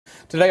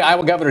Today,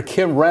 Iowa Governor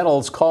Kim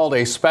Reynolds called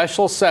a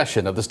special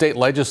session of the state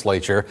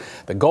legislature.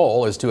 The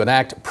goal is to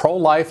enact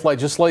pro-life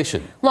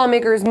legislation.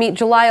 Lawmakers meet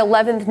July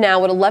 11th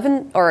now at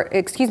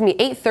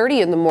 8:30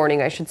 in the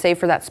morning, I should say,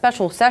 for that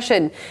special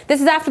session.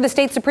 This is after the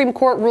state Supreme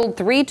Court ruled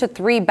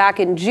 3-3 back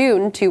in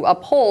June to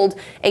uphold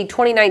a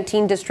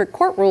 2019 district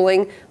court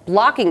ruling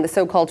blocking the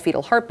so-called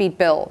fetal heartbeat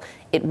bill.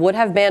 It would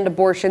have banned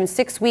abortion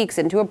 6 weeks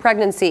into a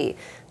pregnancy.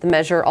 The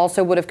measure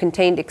also would have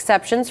contained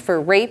exceptions for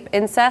rape,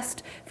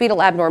 incest,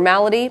 fetal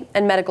abnormality,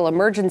 and medical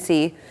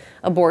emergency.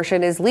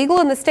 Abortion is legal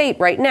in the state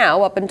right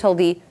now up until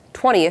the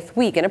 20th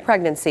week in a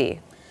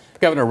pregnancy.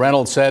 Governor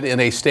Reynolds said in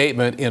a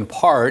statement, in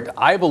part,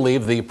 "I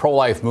believe the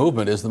pro-life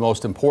movement is the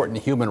most important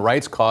human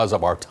rights cause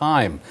of our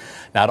time.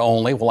 Not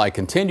only will I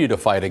continue to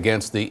fight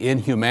against the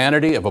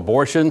inhumanity of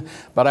abortion,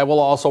 but I will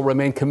also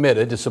remain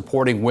committed to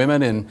supporting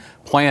women in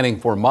planning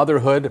for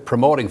motherhood,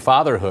 promoting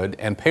fatherhood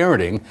and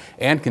parenting,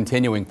 and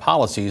continuing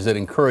policies that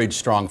encourage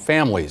strong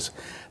families.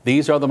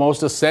 These are the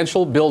most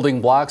essential building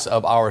blocks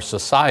of our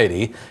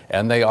society,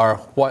 and they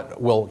are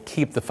what will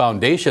keep the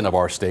foundation of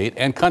our state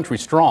and country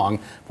strong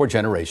for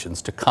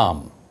generations to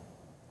come."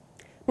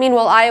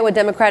 Meanwhile, Iowa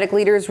Democratic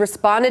leaders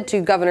responded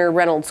to Governor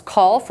Reynolds'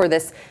 call for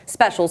this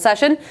special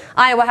session.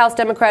 Iowa House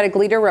Democratic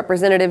leader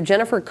Representative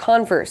Jennifer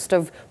Converst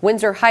of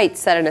Windsor Heights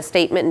said in a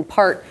statement, in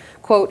part,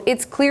 quote,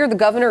 "It's clear the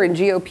governor and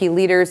GOP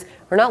leaders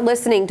are not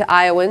listening to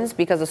Iowans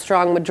because a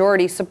strong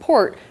majority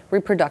support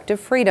reproductive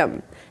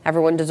freedom.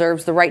 Everyone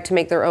deserves the right to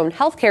make their own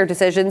health care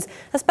decisions,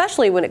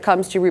 especially when it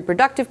comes to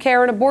reproductive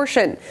care and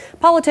abortion.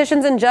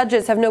 Politicians and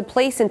judges have no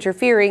place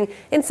interfering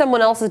in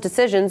someone else's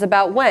decisions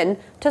about when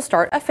to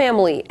start a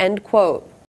family," end quote.